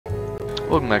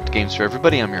Welcome back to Games for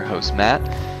Everybody. I'm your host, Matt.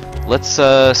 Let's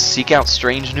seek out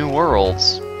strange new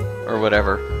worlds, or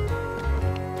whatever.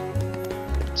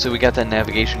 So we got that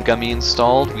navigation gummy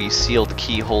installed. We sealed the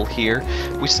keyhole here.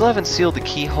 We still haven't sealed the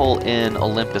keyhole in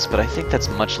Olympus, but I think that's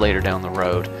much later down the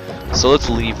road. So let's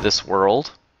leave this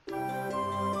world.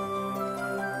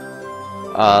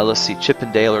 Let's see, Chip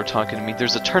and Dale are talking to me.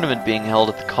 There's a tournament being held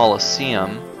at the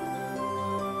Coliseum.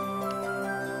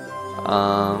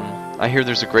 I hear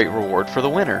there's a great reward for the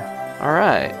winner.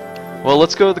 Alright. Well,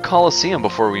 let's go to the Coliseum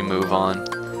before we move on.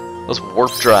 Let's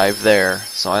warp drive there,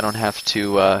 so I don't have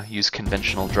to use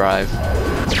conventional drive.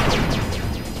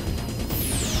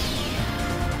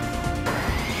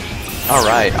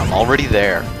 Alright, I'm already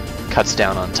there. Cuts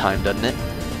down on time, doesn't it?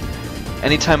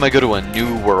 Anytime I go to a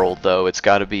new world, though, it's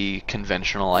gotta be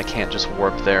conventional. I can't just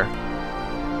warp there.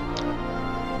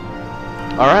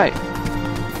 Alright.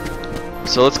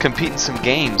 So let's compete in some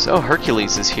games. Oh,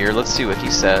 Hercules is here. Let's see what he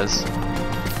says.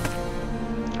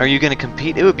 Are you going to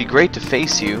compete? It would be great to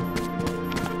face you.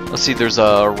 Let's see, there's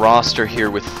a roster here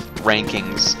with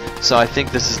rankings. So I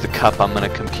think this is the cup I'm going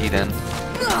to compete in.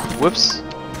 Whoops.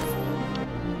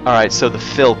 Alright, so the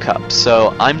Phil Cup.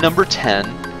 So I'm number 10.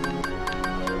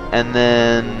 And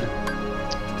then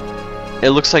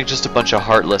it looks like just a bunch of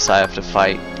Heartless I have to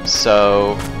fight.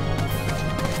 So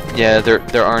yeah,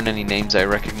 there aren't any names I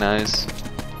recognize.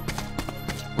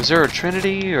 Was there a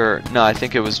Trinity, or... No, I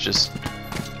think it was just...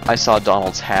 I saw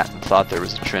Donald's hat and thought there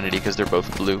was a Trinity because they're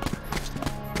both blue.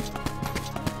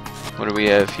 What do we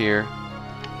have here?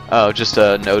 Oh, just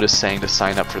a notice saying to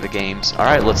sign up for the games.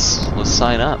 Alright, let's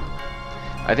sign up.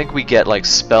 I think we get like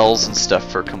spells and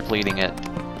stuff for completing it.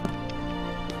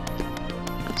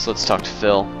 So let's talk to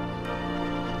Phil.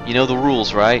 You know the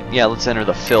rules, right? Yeah, let's enter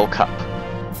the Phil Cup.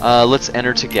 Let's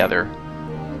enter together.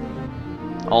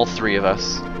 All three of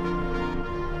us.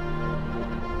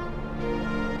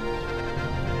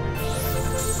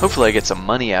 Hopefully I get some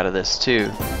money out of this too.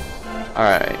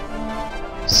 Alright.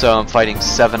 So I'm fighting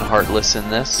 7 Heartless in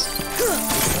this.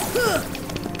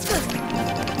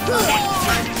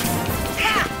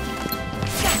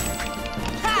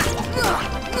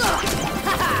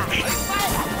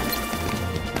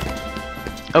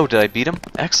 Oh, did I beat him?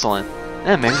 Excellent.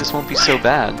 Yeah, maybe this won't be so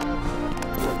bad.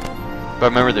 But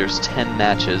remember, there's 10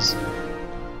 matches.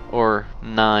 Or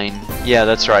 9. Yeah,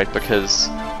 that's right, because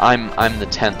I'm the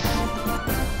 10th.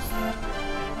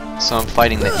 So I'm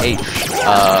fighting the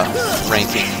 8th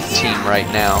ranking team right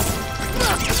now.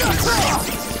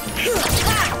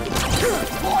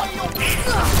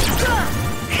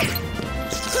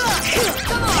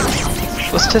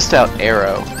 Let's test out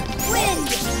Arrow.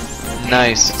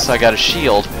 Nice, so I got a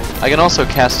shield. I can also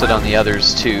cast it on the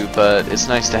others too, but it's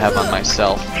nice to have on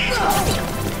myself.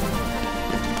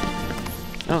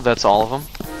 Oh, that's all of them.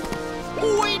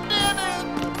 We did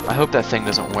it! I hope that thing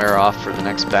doesn't wear off for the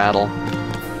next battle.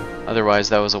 Otherwise,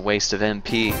 that was a waste of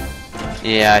MP.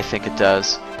 Yeah, I think it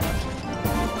does.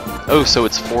 Oh, so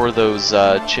it's for those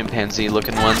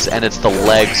chimpanzee-looking ones, and it's the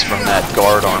legs from that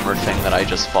guard armor thing that I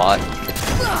just fought.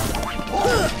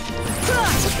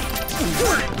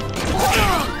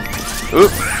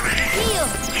 Oop!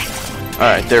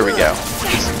 Alright, there we go.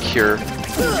 Decent cure.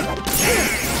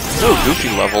 Oh, Goofy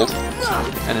leveled.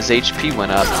 And his HP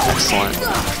went up. Excellent.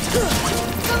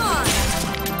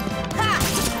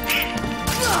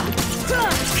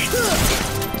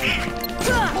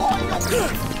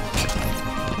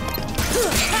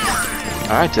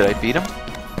 Alright, did I beat him?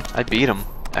 I beat him.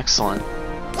 Excellent.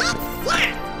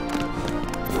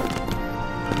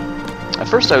 At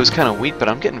first I was kind of weak, but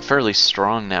I'm getting fairly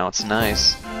strong now. It's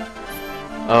nice.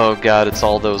 Oh god, it's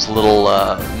all those little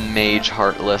mage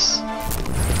Heartless.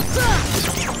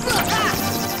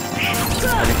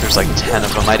 I think there's like 10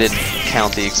 of them. I didn't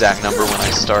count the exact number when I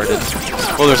started.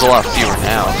 Well, there's a lot fewer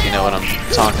now, if you know what I'm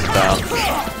talking about.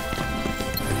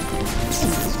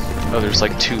 Oh, there's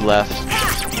like 2 left.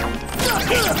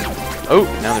 Oh,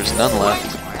 now there's none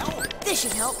left. This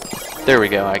should help. There we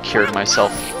go, I cured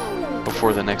myself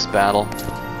before the next battle.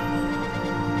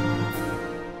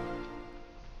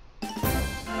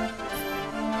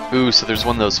 Ooh, so there's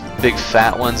one of those big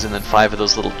fat ones and then 5 of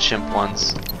those little chimp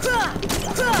ones.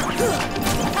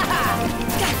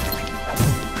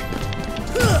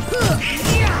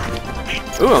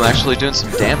 Ooh, I'm actually doing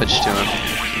some damage to him.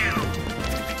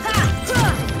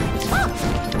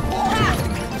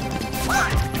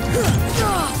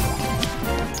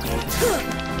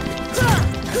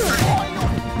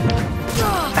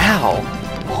 Ow!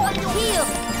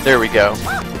 There we go.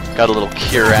 Got a little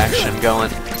cure action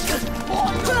going.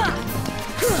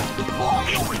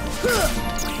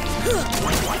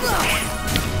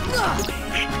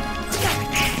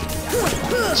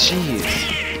 Jeez.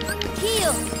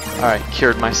 Heal. Alright,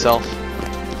 cured myself.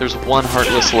 There's one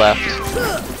heartless left.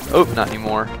 Oh, not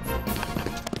anymore.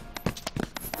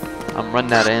 I'm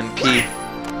running out of MP.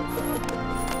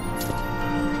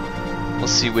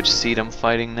 Let's see which seed I'm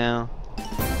fighting now.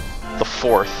 The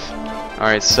 4th.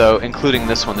 Alright, so including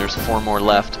this one, there's 4 more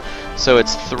left. So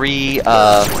it's 3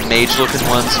 mage-looking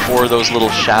ones, 4 of those little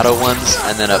shadow ones,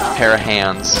 and then a pair of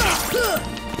hands.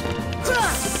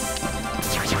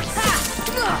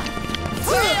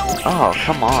 Oh,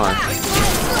 come on.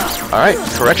 Alright,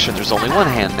 correction, there's only 1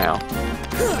 hand now.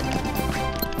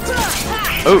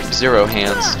 Oh, 0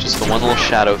 hands. Just the one little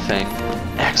shadow thing.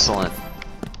 Excellent.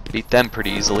 Beat them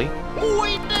pretty easily.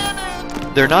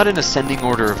 They're not in ascending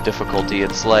order of difficulty.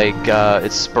 It's like,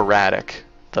 it's sporadic,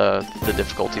 the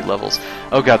difficulty levels.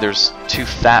 Oh god, there's 2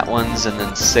 fat ones and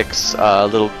then 6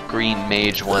 little green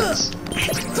mage ones.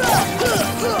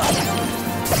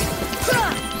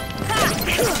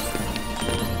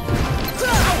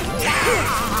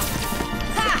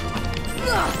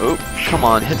 Oh, come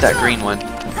on, hit that green one.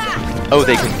 Oh,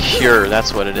 they can cure,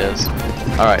 that's what it is.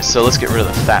 Alright, so let's get rid of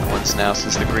the fat ones now,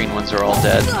 since the green ones are all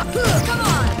dead.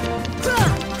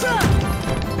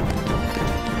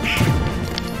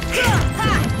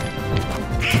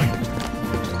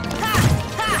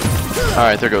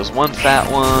 Alright, there goes 1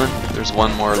 fat one. There's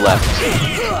 1 more left.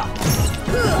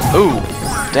 Ooh,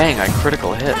 dang, I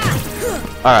critical hit.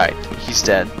 Alright, he's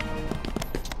dead.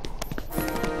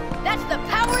 That's the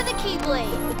power of the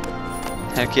Keyblade.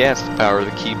 Heck yeah, it's the power of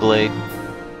the Keyblade.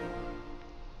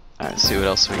 Alright, let's see what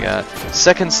else we got.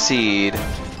 2nd seed.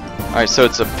 Alright, so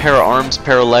it's a pair of arms,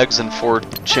 pair of legs, and 4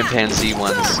 chimpanzee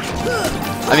ones.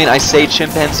 I mean, I say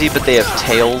chimpanzee, but they have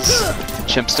tails.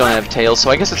 Chimps don't have tails, so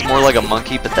I guess it's more like a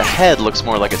monkey, but the head looks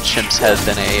more like a chimp's head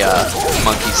than a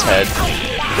monkey's head.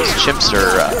 Because chimps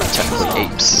are technically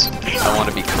apes. I want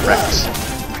to be correct.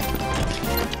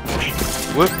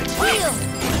 Whoop.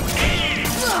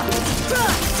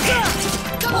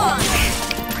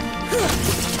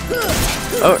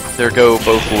 Oh, there go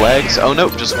both legs. Oh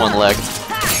nope, just 1 leg.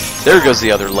 There goes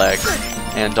the other leg.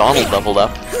 And Donald leveled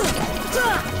up.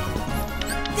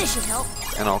 This should help.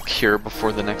 And I'll cure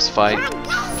before the next fight.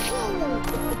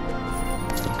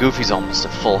 Goofy's almost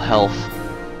at full health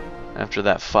after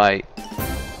that fight.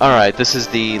 Alright, this is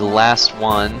the last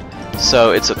one.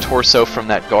 So it's a torso from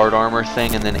that guard armor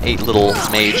thing and then 8 little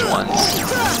mage ones.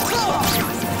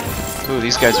 Ooh,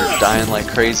 these guys are dying like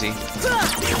crazy.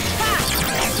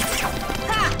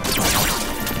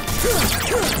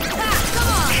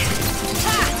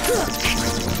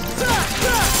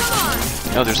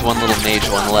 Oh, there's 1 little mage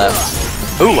one left.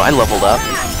 Ooh, I leveled up.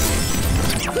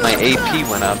 My AP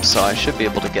went up, so I should be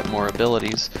able to get more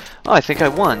abilities. Oh, I think I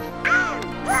won.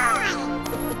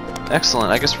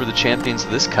 Excellent, I guess we're the champions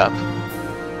of this cup.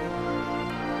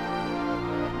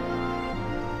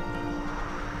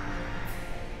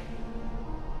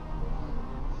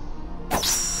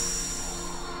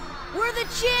 We're the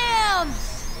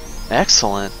champs!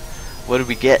 Excellent. What did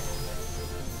we get?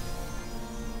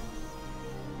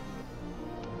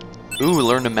 Ooh,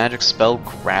 learned a magic spell,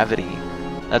 Gravity.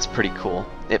 That's pretty cool.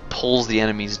 It pulls the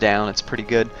enemies down, it's pretty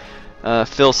good.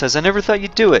 Phil says, I never thought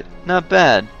you'd do it. Not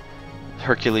bad.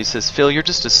 Hercules says, Phil, you're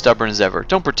just as stubborn as ever.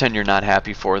 Don't pretend you're not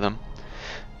happy for them.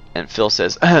 And Phil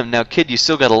says, now kid, you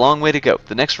still got a long way to go.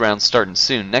 The next round's starting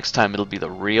soon. Next time it'll be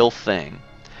the real thing.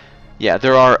 Yeah,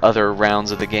 there are other rounds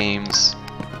of the games.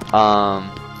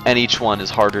 And each one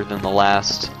is harder than the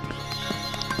last.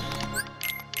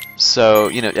 So,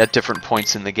 you know, at different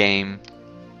points in the game,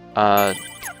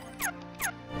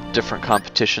 different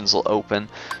competitions will open.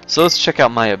 So let's check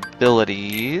out my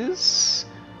abilities.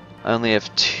 I only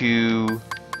have 2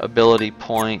 ability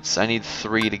points. I need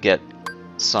 3 to get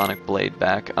Sonic Blade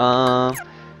back. Yeah,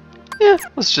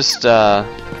 let's just,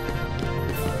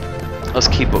 let's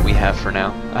keep what we have for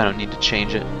now. I don't need to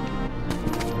change it.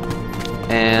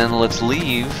 And let's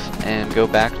leave and go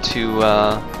back to,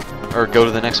 or go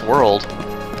to the next world.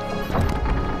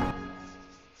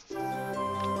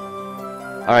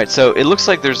 Alright, so it looks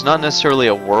like there's not necessarily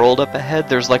a world up ahead,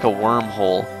 there's like a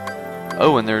wormhole.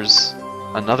 Oh, and there's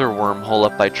another wormhole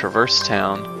up by Traverse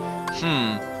Town.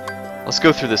 Let's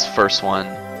go through this first one,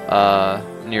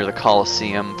 near the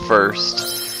Coliseum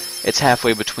first. It's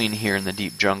halfway between here and the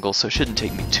deep jungle, so it shouldn't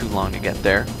take me too long to get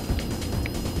there.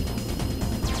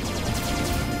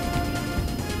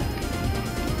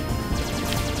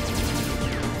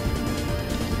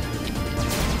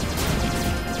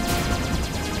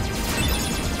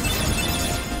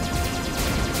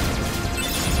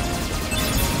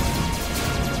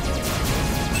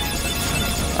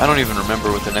 I don't even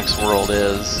remember what the next world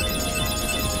is.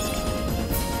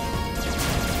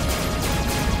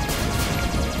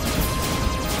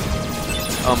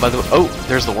 Oh, and by the way, oh,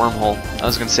 there's the wormhole. I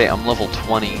was gonna say I'm level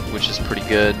 20, which is pretty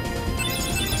good.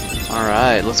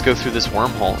 Alright, let's go through this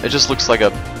wormhole. It just looks like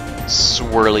a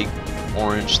swirly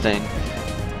orange thing.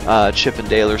 Chip and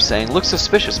Dale are saying, looks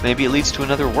suspicious, maybe it leads to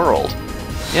another world.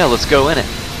 Yeah, let's go in it.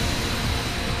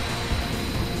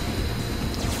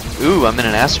 Ooh, I'm in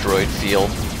an asteroid field.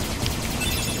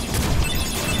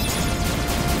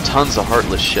 Tons of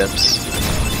Heartless ships.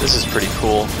 This is pretty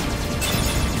cool.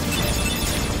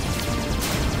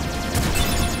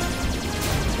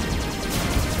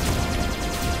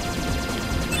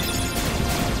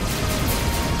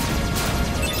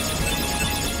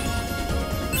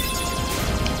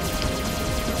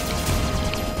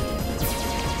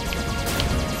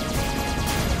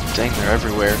 Dang, they're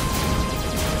everywhere.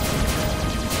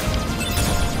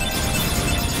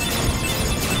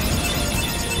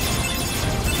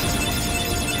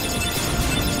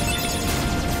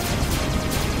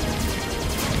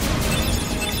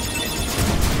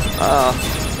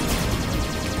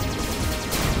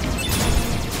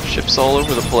 Ships all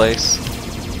over the place.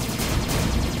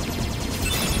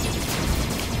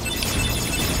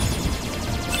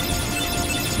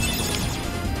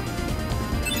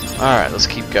 Alright, let's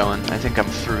keep going. I think I'm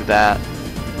through that.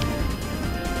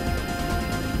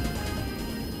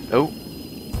 Oh.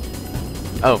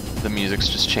 Oh, the music's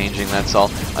just changing, that's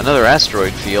all. Another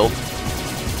asteroid field.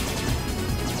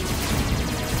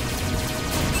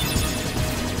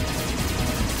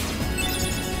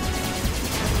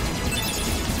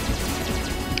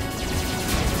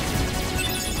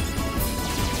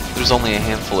 There's only a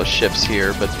handful of ships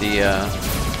here, but the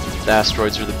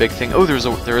asteroids are the big thing. Oh,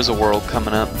 there is a world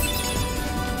coming up.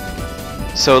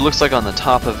 So it looks like on the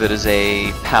top of it is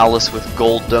a palace with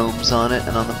gold domes on it,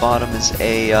 and on the bottom is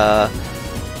a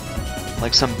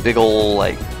like some big ol'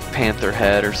 like panther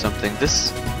head or something.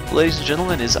 This, ladies and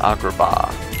gentlemen, is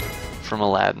Agrabah from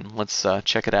Aladdin. Let's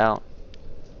check it out.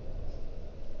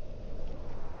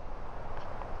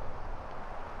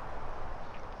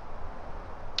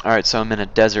 Alright, so I'm in a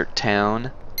desert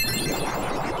town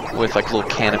with like little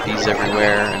canopies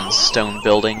everywhere and stone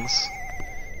buildings.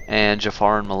 And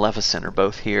Jafar and Maleficent are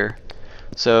both here.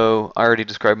 So, I already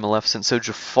described Maleficent. So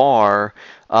Jafar,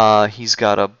 he's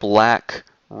got a black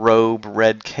robe,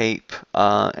 red cape,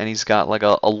 and he's got like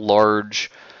a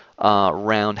large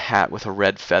round hat with a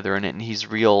red feather in it, and he's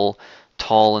real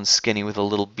tall and skinny with a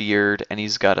little beard, and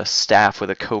he's got a staff with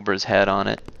a cobra's head on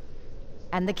it.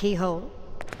 And the keyhole?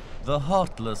 The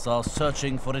Heartless are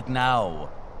searching for it now.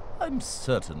 I'm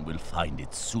certain we'll find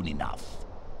it soon enough.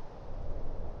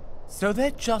 So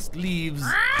that just leaves...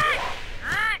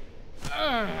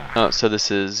 Oh, so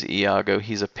this is Iago.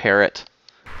 He's a parrot.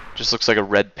 Just looks like a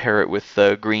red parrot with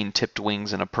green tipped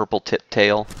wings and a purple tipped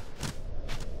tail.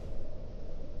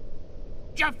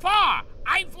 Jafar!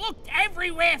 I've looked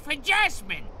everywhere for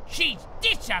Jasmine. She's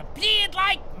disappeared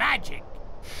like magic.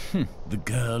 The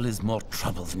girl is more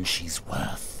trouble than she's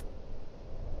worth.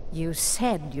 You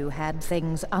said you had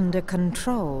things under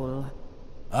control.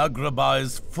 Agrabah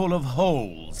is full of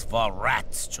holes for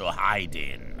rats to hide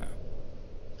in.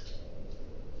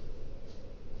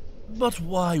 But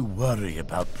why worry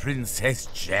about Princess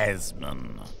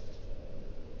Jasmine?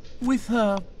 With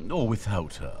her or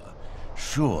without her,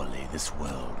 surely this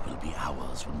world will be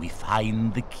ours when we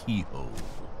find the keyhole.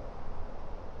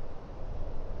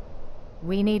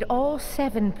 We need all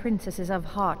 7 princesses of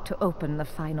heart to open the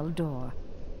final door.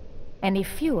 Any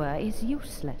fewer is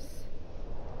useless.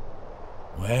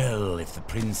 Well, if the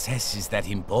princess is that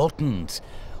important,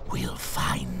 we'll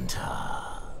find her.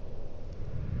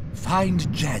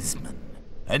 Find Jasmine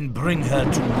and bring her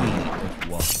to me at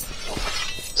once.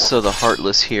 So the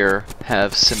Heartless here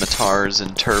have scimitars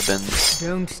and turbans.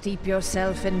 Don't steep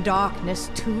yourself in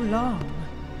darkness too long.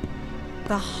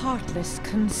 The heartless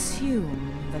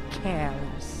consume the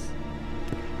careless.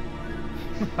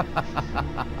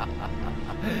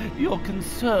 Your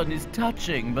concern is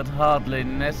touching, but hardly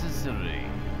necessary.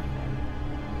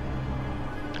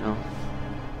 Oh,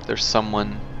 there's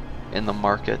someone in the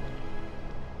market.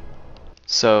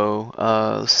 So,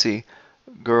 let's see.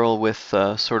 Girl with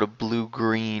sort of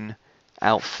blue-green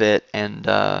outfit and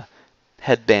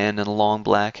headband and long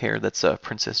black hair. That's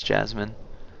Princess Jasmine.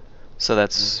 So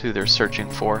that's who they're searching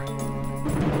for.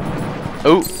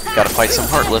 Oh, gotta fight some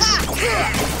Heartless.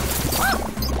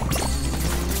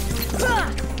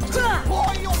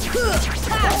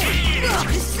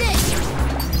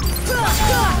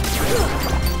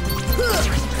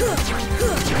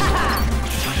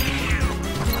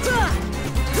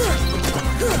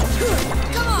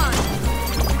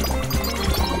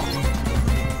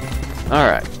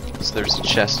 Alright, so there's a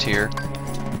chest here.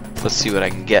 Let's see what I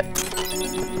can get.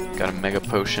 Got a mega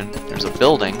potion. There's a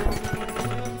building.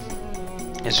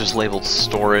 It's just labeled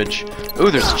storage.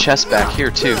 Ooh, there's a chest back here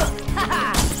too.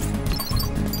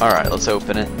 Alright, let's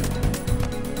open it.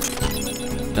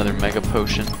 Another mega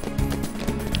potion.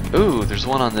 Ooh, there's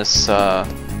one on this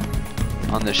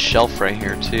shelf right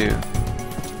here too.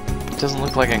 It doesn't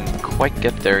look like I can quite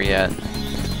get there yet.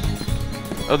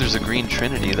 Oh, there's a green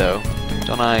trinity though.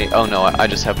 Don't I? Oh no, I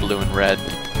just have blue and red.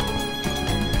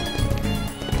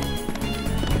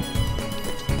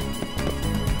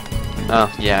 Oh,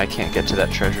 yeah, I can't get to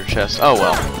that treasure chest. Oh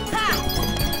well.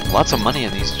 Lots of money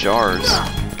in these jars.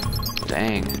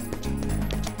 Dang.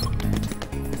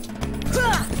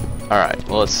 Alright,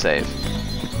 well, let's save.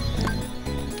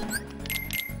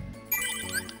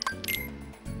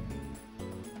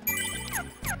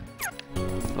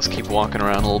 Let's keep walking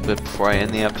around a little bit before I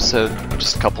end the episode.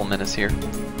 Just a couple minutes here.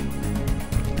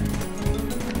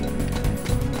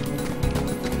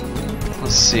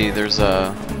 Let's see, there's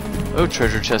a... Oh,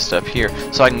 treasure chest up here.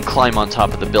 So I can climb on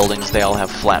top of the buildings. They all have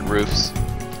flat roofs.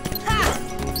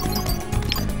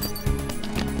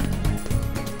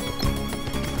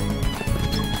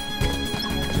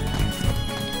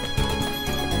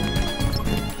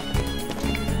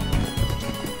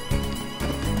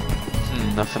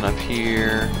 Nothing up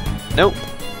here. Nope.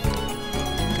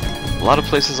 A lot of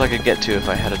places I could get to if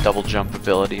I had a double jump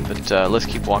ability, but let's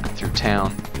keep walking through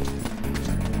town.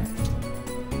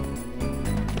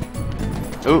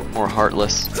 Ooh, more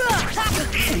Heartless.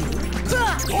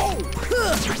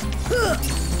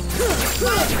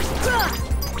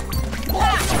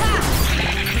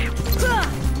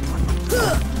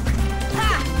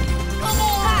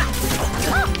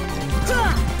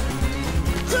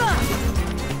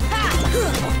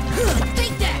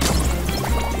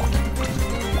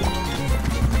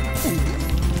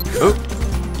 Ooh.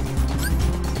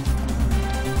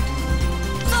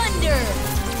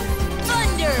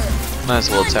 Might as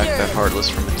well attack that Heartless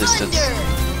from a distance.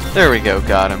 There we go,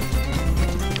 got him.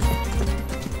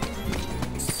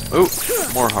 Ooh,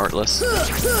 more Heartless.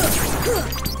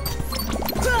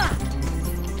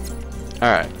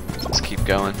 Alright, let's keep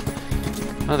going.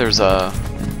 Oh, there's a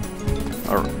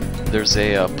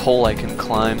pole I can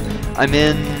climb. I'm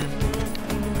in...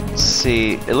 Let's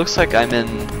see, it looks like I'm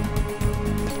in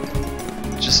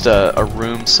just a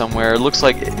room somewhere. It looks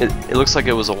like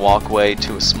it was a walkway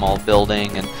to a small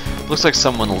building, and looks like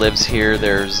someone lives here.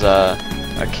 There's a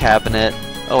cabinet.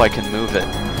 Oh, I can move it.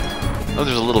 Oh,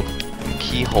 there's a little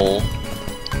keyhole.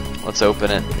 Let's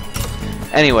open it.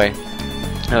 Anyway,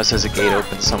 oh, it says a gate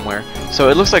open somewhere. So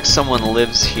it looks like someone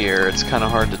lives here. It's kind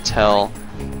of hard to tell.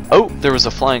 Oh, there was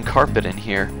a flying carpet in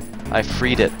here. I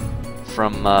freed it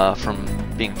from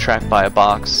being tracked by a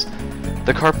box.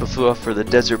 The carpet flew off for the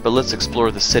desert, but let's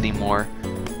explore the city more.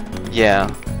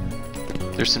 Yeah,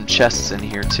 there's some chests in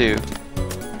here too.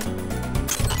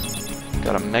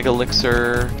 Got a mega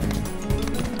elixir.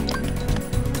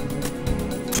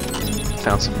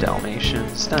 Found some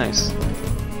Dalmatians. Nice.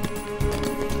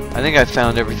 I think I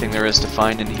found everything there is to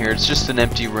find in here. It's just an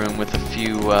empty room with a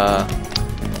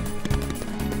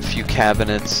few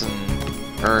cabinets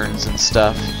and urns and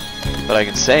stuff. But I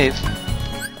can save.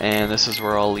 And this is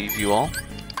where I'll leave you all.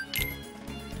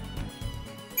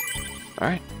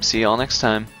 Alright, see you all next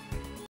time.